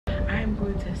I'm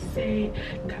going to say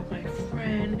that my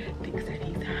friend thinks that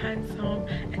he's handsome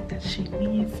and that she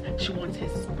wants his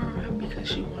sperm because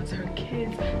she wants her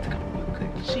kids to come up with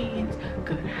good genes,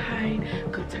 good height,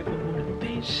 good type of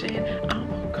motivation. I'm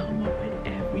gonna come up with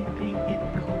everything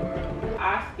in the world.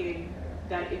 Asking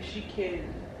that if you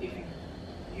can get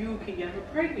her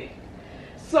pregnant.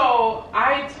 So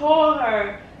I told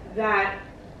her that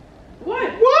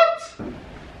what?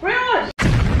 Rayon!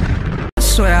 I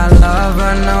swear I love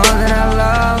her, know that I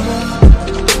love her.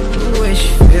 The way she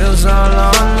feels all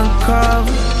on the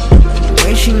cover. The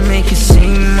way she make it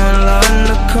seem all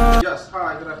undercover. Yes,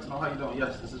 hi, good afternoon. How you doing?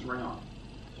 Yes, this is Rayon.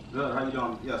 Good, how you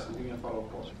doing? Yes, I'm giving you a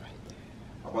follow-up call.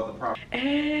 About the problem.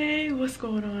 Hey, what's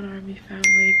going on, Army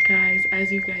family? Guys, as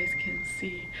you guys can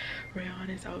see, Rayon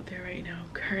is out there right now,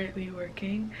 currently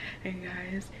working. And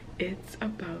guys, it's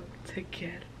about to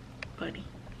get funny.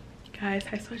 Guys,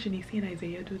 I saw Janice and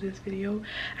Isaiah do this video,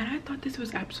 and I thought this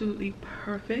was absolutely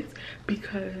perfect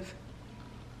because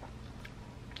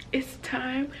it's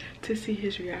time to see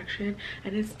his reaction,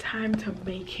 and it's time to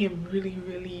make him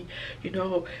really, you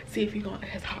know, see if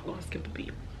his heart gonna skip a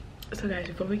beat. So guys,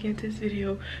 before we get into this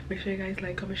video, make sure you guys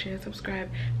like, comment, share, and subscribe.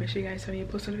 Make sure you guys turn on your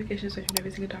post notifications so you never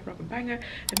see a top rock and banger,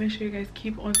 and make sure you guys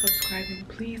keep on subscribing,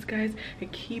 please guys,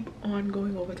 and keep on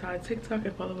going over to our TikTok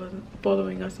and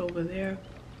following us over there.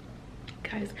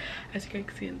 Guys, as you guys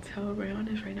can see and tell, Rayon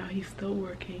is right now, he's still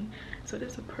working, so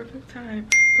this is a perfect time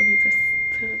for me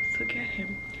to get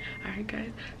him. All right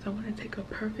guys, so I'm going to take a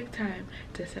perfect time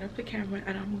to set up the camera,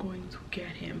 and I'm going to get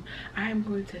him. I'm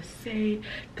going to say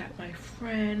that my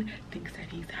friend thinks that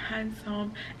he's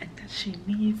handsome and that she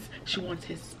wants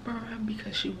his sperm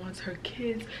because she wants her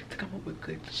kids to come up with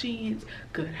good genes,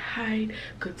 good height,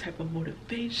 good type of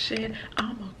motivation.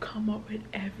 I'm gonna come up with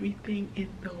everything in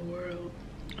the world.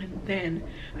 And then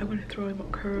I'm going to throw him a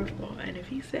curveball, and if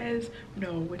he says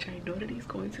no, which I know that he's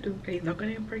going to do, he's not going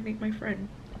to impregnate my friend,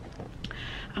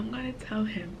 I'm going to tell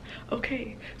him,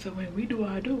 okay, so when we do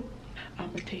our I'm going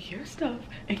to take your stuff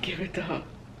and give it to her.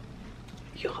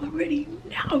 You already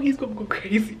know he's going to go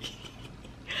crazy.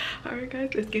 Alright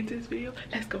guys, let's get into this video.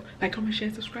 Let's go. Like, comment,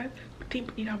 share, subscribe. Team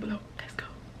Britney down below. Let's go.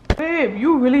 Babe,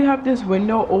 you really have this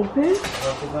window open?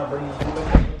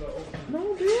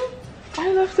 No, babe.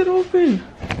 I left it open.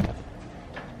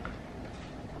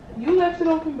 You left it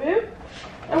open, babe?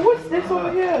 And what's this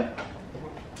over here?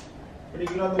 Are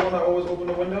you not the one that always open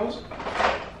the windows?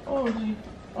 Oh, gee.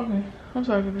 Okay. I'm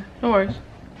sorry, baby. No worries.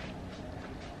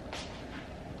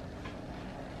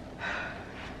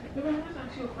 Baby, I want to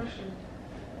ask you a question.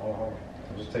 Oh,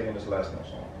 I'm just taking this last note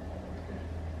song.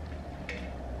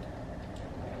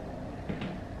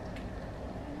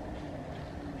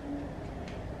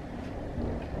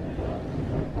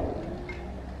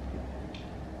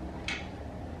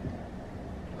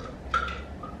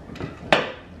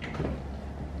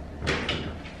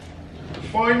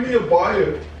 Find me a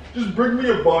buyer. Just bring me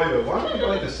a buyer. Why do you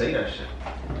like to say that shit?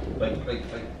 Like.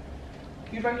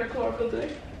 You drank your chlorophyll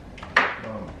today?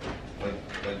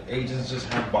 Like agents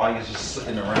just have buyers just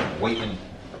sitting around waiting.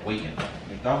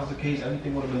 If that was the case,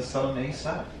 everything would have been selling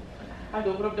ASAP. I had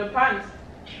to open up their pants.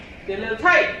 They're a little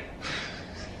tight.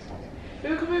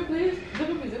 Baby, come here, please. Zip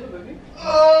it, baby.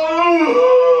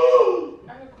 Oh!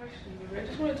 I have a question, baby. I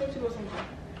just want to talk to you about something.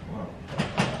 Wow.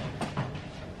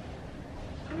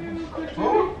 Come here real quick,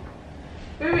 baby.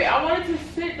 Baby, I wanted to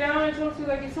sit down and talk to you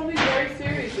like it's something very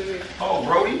serious, baby. Oh,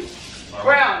 Brody?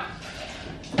 Brown.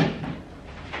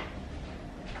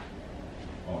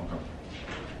 Oh, okay.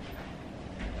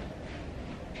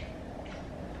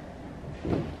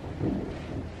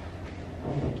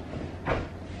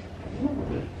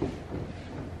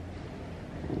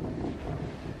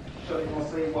 So you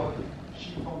gonna say what? She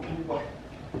gonna do what?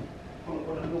 Pull up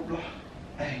on a new block.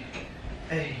 Hey.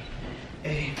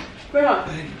 Brown.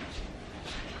 Hey.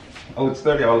 Oh, it's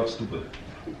 30. I look stupid.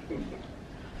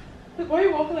 Look, why are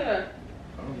you walking like that?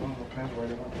 I don't know. My pants right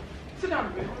now. Sit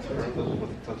down, baby. I want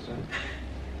to talk to you.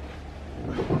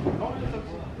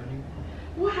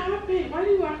 What happened? Why do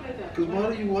you act like that? Cause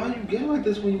why do you get like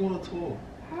this when you want to talk?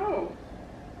 How?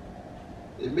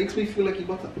 It makes me feel like you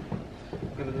about to.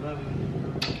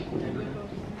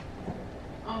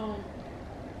 I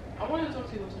wanted to talk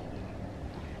to you about something.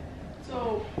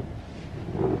 So,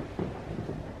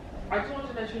 I just wanted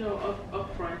to let you know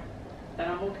up front that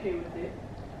I'm okay with it.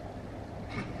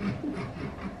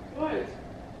 What?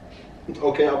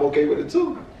 Okay, I'm okay with it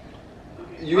too.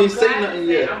 Okay. You ain't saying nothing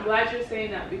yet. I'm glad you're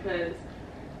saying that because,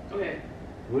 okay.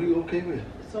 What are you okay with?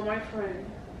 So my friend,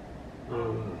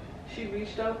 she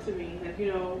reached out to me, like,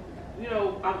 you know,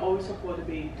 I'm always talking about the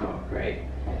baby talk, right?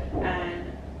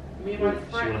 And me and my friend.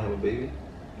 She wanna have a baby?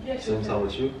 Yeah, she same time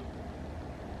with you?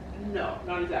 No,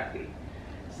 not exactly.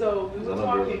 So we were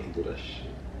talking. Do that shit.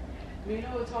 Me and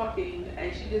her were talking,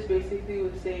 and she just basically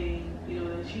was saying, you know,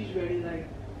 that she's ready like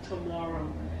tomorrow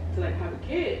to like have a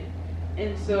kid.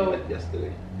 And so like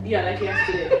yesterday. Yeah, like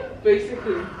yesterday.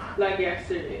 Basically, like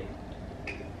yesterday.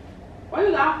 Why are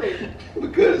you laughing?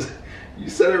 Because you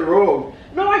said it wrong.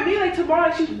 No, I mean like tomorrow.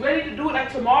 Like, she's ready to do it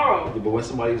like tomorrow. But when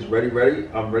somebody's ready,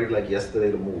 I'm ready like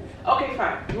yesterday to move. Okay,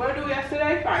 fine. You want to do it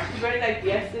yesterday? Fine. She's ready like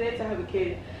yesterday to have a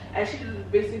kid. And she was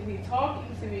basically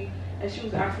talking to me, and she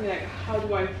was asking me like, how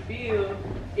do I feel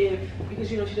if,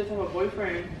 because you know she doesn't have a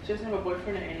boyfriend. She doesn't have a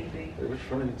boyfriend or anything. Hey, which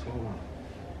friend are you talking about?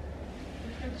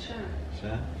 My friend Shan.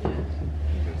 Shan?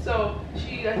 Yes. So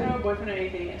she doesn't have a boyfriend or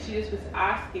anything, and she just was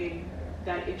asking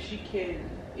that if you can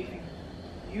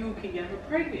get her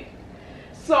pregnant.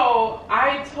 So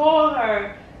I told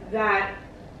her that,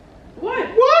 what?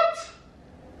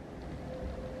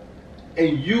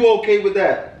 And you okay with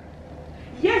that?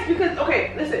 Yes, because,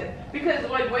 okay, listen, because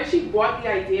like when she brought the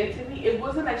idea to me, it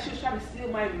wasn't like she was trying to steal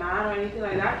my mind or anything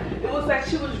like that. It was like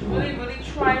she was really, really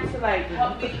trying to like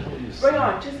help me.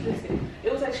 Rayon, just listen.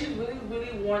 It was like she really,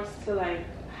 really wants to like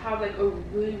have like a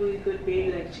really, really good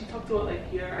baby. Like she talked about like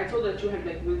I told her that you have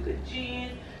like really good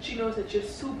genes. She knows that you're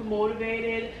super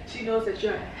motivated. She knows that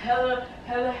you're hella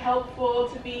helpful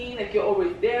to me. Like you're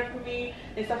always there for me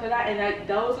and stuff like that. And like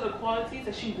those are the qualities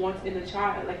that she wants in a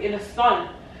child, like in a son.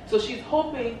 So she's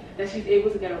hoping that she's able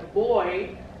to get a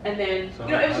boy, and then So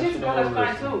you know if she gets a girl, that's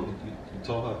fine too. You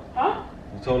told her? Huh?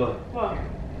 You told her? What?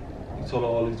 You told her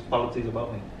all these politics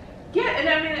about me? Yeah, and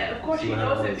I mean, of course she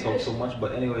knows it. Talk so much,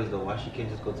 but anyways though, why she can't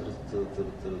just go to the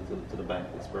bank,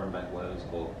 the sperm bank, whatever it's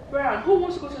called? Brown, who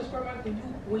wants to go to the sperm bank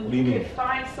when you can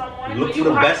find someone? Look for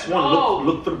the best one.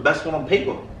 Look for the best one on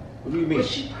paper. What do you mean? But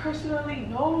she personally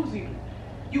knows you.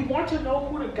 You want to know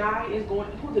who the guy is.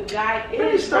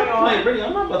 Britney, stop playing. Britney,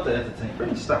 I'm not about to entertain.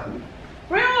 Britney, stop it.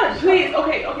 Rayon, please.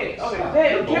 Okay.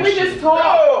 Babe, can we just talk?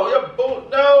 No, you're both.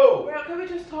 No. Rayon, can we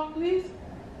just talk, please?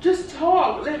 Just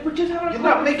talk. We're just having a You're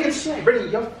not making sense.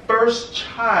 Britney, your first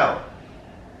child.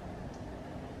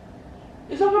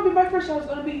 It's not gonna be my first child. It's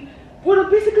gonna be. Well,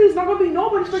 basically, it's not gonna be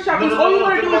nobody's first child. Because all you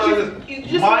wanna do is you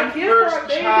just my wanna give her a first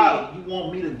baby. child. You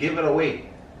want me to give it away,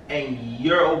 and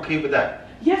you're okay with that?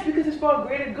 Yes, because it's for a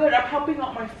greater good. I'm helping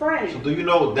out my friend. So do you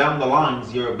know down the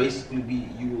lines you will basically be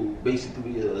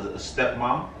a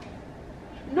stepmom?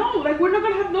 No, like we're not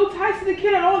gonna have no ties to the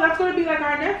kid at all. That's gonna be like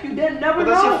our nephew. They'll never know.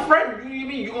 But that's your friend. What do you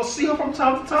mean? You're gonna see her from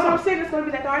time to time. That's what I'm saying. It's gonna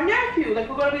be like our nephew. Like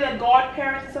we're gonna be like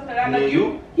godparents and stuff like that. Like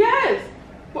you? Yes.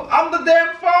 Well, I'm the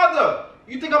damn father.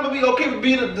 You think I'm gonna be okay with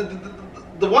being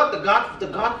the what? The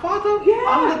godfather? Yeah.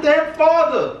 I'm the damn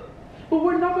father. But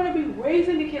we're not gonna be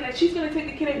raising the kid. Like she's gonna take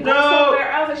the kid and go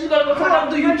somewhere else. Like she's gonna go to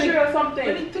another country or something.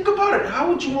 Really, think about it. How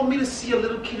would you want me to see a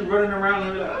little kid running around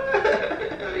and be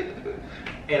like,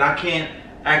 and I can't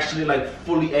actually like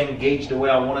fully engage the way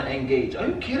I want to engage? Are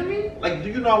you kidding me? Like, do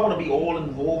you know I want to be all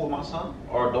involved with my son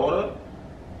or daughter?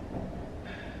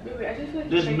 Baby, I just feel like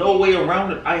there's no way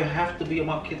around it. I have to be in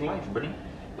my kid's life, Brittany.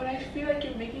 But I feel like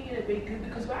you're making it a big deal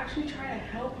because we're actually trying to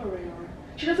help her, Rayon.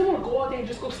 She doesn't want to go out there and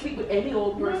just go sleep with any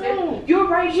old person. No. You're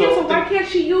right here, so why can't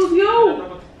she use you?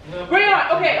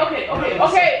 Rayon, okay. I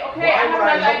have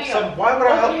another idea. Why would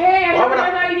I help? Okay, I have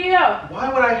another idea. Why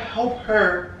would I help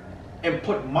her and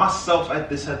put myself at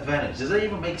disadvantage? Does that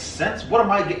even make sense? What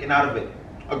am I getting out of it?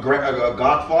 A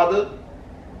godfather?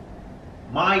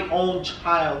 My own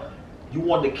child. You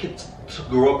want the kids to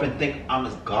grow up and think I'm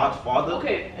his godfather?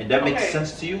 Okay. And that makes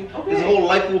sense to you? Okay. His whole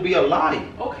life will be a lie.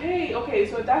 Okay,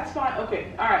 so that's fine.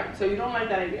 Okay, alright, so you don't like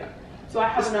that idea. So I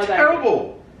have another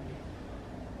terrible.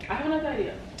 idea. I have another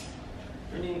idea.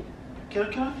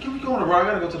 Can we go on a ride?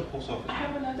 I gotta go to the post office. I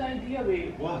have another idea,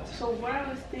 babe. What? So what I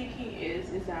was thinking is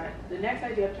that the next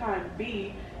idea of plan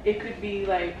B, it could be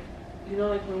like, you know,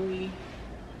 like when we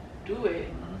do it,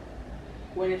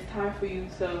 when it's time for you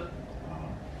to,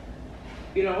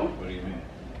 you know? What do you mean?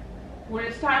 When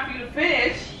it's time for you to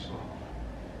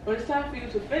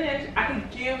finish, I can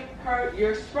give her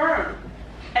your sperm.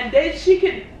 And then she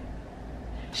can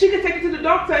take it to the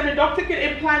doctor and the doctor can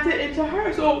implant it into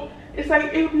her. So it's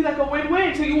like, it would be like a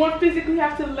win-win. So you won't physically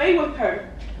have to lay with her.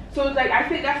 So it's like, I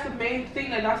think that's the main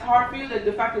thing that's hard for you, like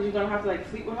the fact that you're gonna have to like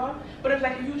sleep with her. But it's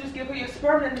like, if you just give her your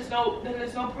sperm, then there's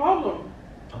no problem.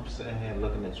 I'm sitting here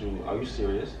looking at you. Are you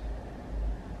serious?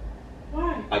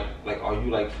 Why? Like, are you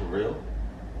like for real?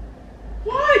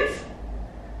 What?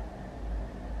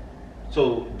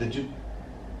 So,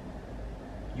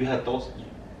 you had thoughts?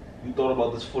 You thought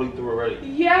about this fully through already?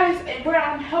 Yes, and where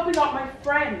I'm helping out my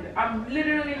friend. I'm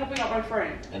literally helping out my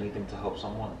friend. Anything to help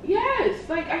someone? Yes,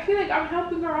 like I feel like I'm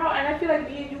helping her out, and I feel like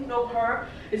me and you know her.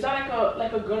 It's not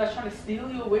like a girl that's trying to steal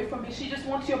you away from me. She just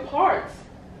wants your parts.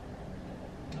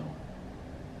 No.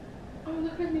 Oh,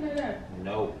 look at me like that.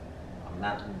 No, I'm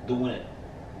not doing it.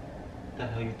 What the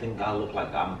hell you think I look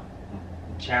like? I'm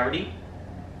charity?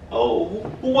 Oh,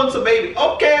 who wants a baby?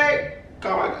 Okay,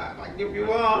 come on, I give you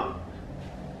one.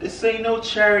 This ain't no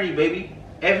charity, baby.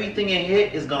 Everything in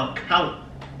here is gonna count.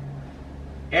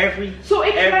 Every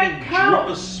drop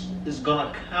is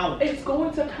gonna count. It's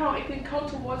going to count. It can count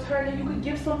towards her, and then you can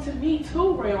give some to me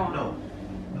too, Rayon. No.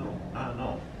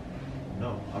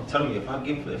 I'm telling you, if I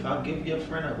give your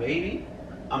friend a baby,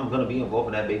 I'm gonna be involved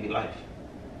in that baby life.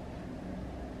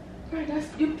 Right, that's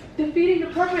you defeating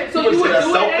the purpose. So you you would would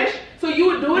do it then? So you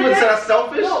would do it then? You would say that's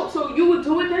selfish? No, so you would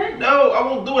do it then? No, I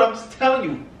won't do it. I'm just telling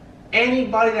you.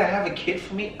 Anybody that have a kid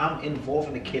for me, I'm involved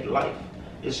in the kid life.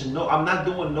 I'm not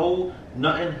doing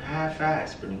nothing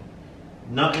half-assed, Britney.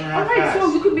 Nothing half-assed. Alright,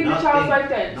 so you could be in the child's life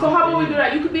then. So how about we do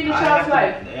that? You could be in the child's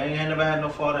life. I ain't never had no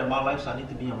father in my life, so I need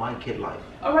to be in my kid life.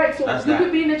 Alright, so you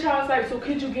could be in the child's life. So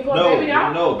could you give her a baby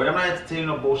now? No, but I'm not entertaining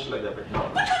no bullshit like that, Britney. No.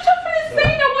 But you just finished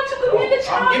saying that once you could be in the child's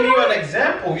life. I'm giving you an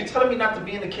example. You're telling me not to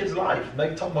be in the kid's life. Now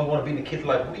you're talking about want to be in the kid's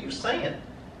life. What are you saying?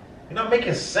 You're not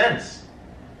making sense.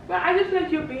 But I just feel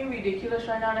like you're being ridiculous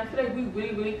right now, and I feel like we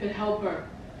really could help her.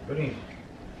 Britney,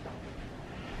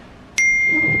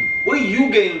 what are you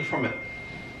gaining from it?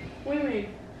 What do you mean?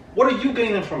 What are you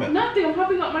gaining from it? Nothing. I'm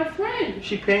helping out my friend.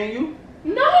 She paying you?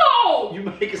 No! You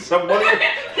making some money?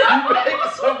 You making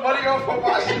some money off of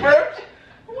my sperm?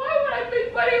 Why would I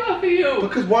make money off of you?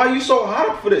 Because why are you so hot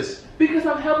up for this? Because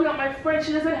I'm helping out my friend.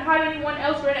 She doesn't have anyone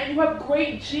else right now. And you have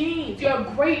great genes. You're a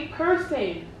great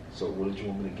person. So what did you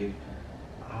want me to give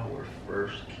our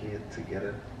first kid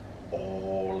together?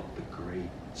 All of the great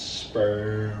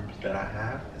sperms that I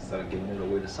have instead of giving it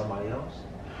away to somebody else?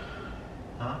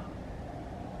 Huh?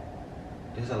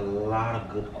 There's a lot of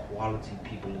good quality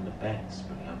people in the banks,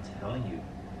 but I'm telling you,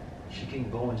 she can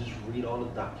go and just read all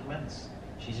the documents.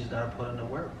 She just gotta put in the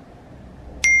work.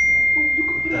 Oh, you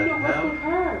can put in the work with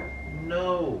her.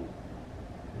 No.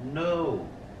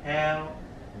 Hell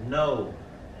no.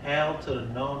 Hell to the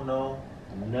no.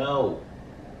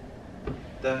 What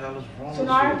the hell is wrong with you? So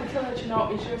now I have to tell her that you're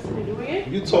not interested in doing it?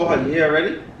 You told her yeah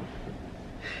already?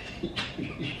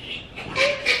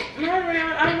 No,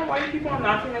 I don't know why you keep on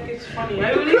laughing like it's funny. I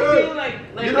really feel like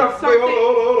you're not, something. Wait,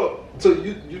 hold on. So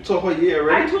you told her yeah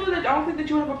already? I told her that I don't think that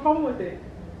you have a problem with it.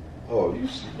 Oh, you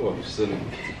silly.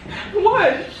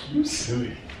 What? You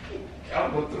silly.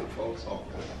 I'm going to the post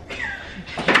office.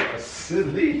 You're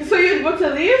silly. So you're about to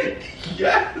leave?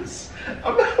 Yes.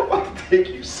 I'm not about to take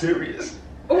you serious.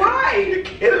 Why? You're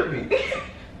kidding me.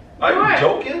 Are you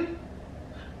joking?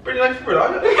 Britney, like for real,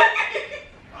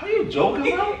 are you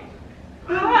joking, bro?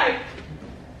 Why?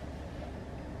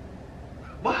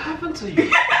 What happened to you?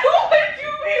 What do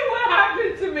you mean what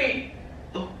happened to me?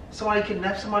 Oh, somebody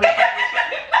kidnapped somebody?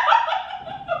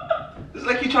 It's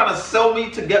like you trying to sell me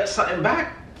to get something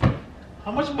back.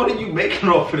 How much money you making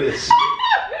off of this?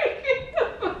 I'm making the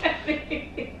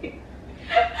money.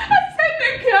 I said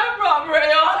the camera,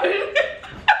 Rayon.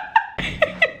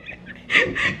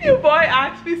 Your boy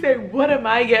actually said, what am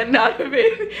I getting out of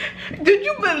it? Did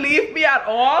you believe me at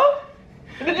all?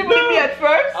 Did you believe me at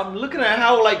first? I'm looking at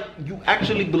how like you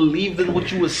actually believed in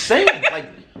what you were saying.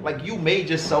 Like you made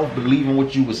yourself believe in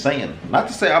what you were saying. Not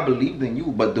to say I believed in you,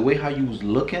 but the way how you was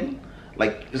looking,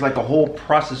 like it's like a whole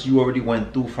process you already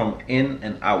went through from in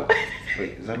and out.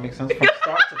 Wait, does that make sense? From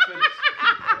start to finish.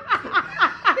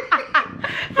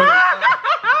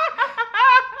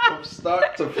 From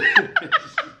start to finish.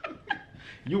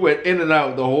 You went in and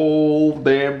out the whole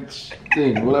damn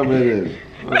thing, whatever it is.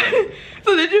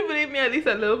 So did you believe me at least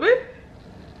a little bit?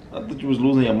 I thought you was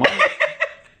losing your mind.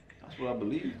 That's what I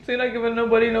believe. So you're not giving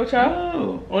nobody no child?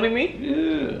 No. Only me?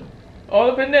 Yeah.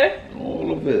 All up in there?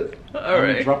 All of it.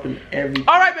 Alright. I'm dropping everything.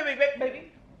 Alright,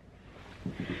 baby.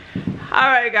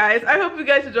 Alright, guys. I hope you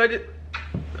guys enjoyed it.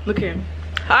 Look here.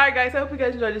 Alright, guys. I hope you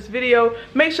guys enjoyed this video.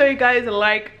 Make sure you guys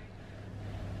like.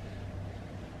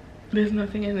 There's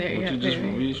nothing in there yet,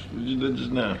 baby. What you did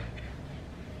just now?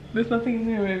 There's nothing in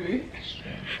there, baby.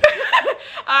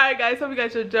 Alright, guys. Hope you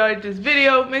guys enjoyed this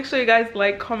video. Make sure you guys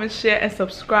like, comment, share, and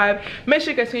subscribe. Make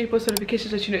sure you guys turn your post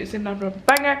notifications so you know it's in number of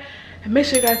banger. And make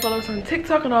sure you guys follow us on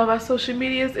TikTok and all of our social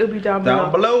medias. It'll be down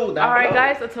below. Alright,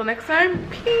 guys. Until next time.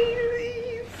 Peace.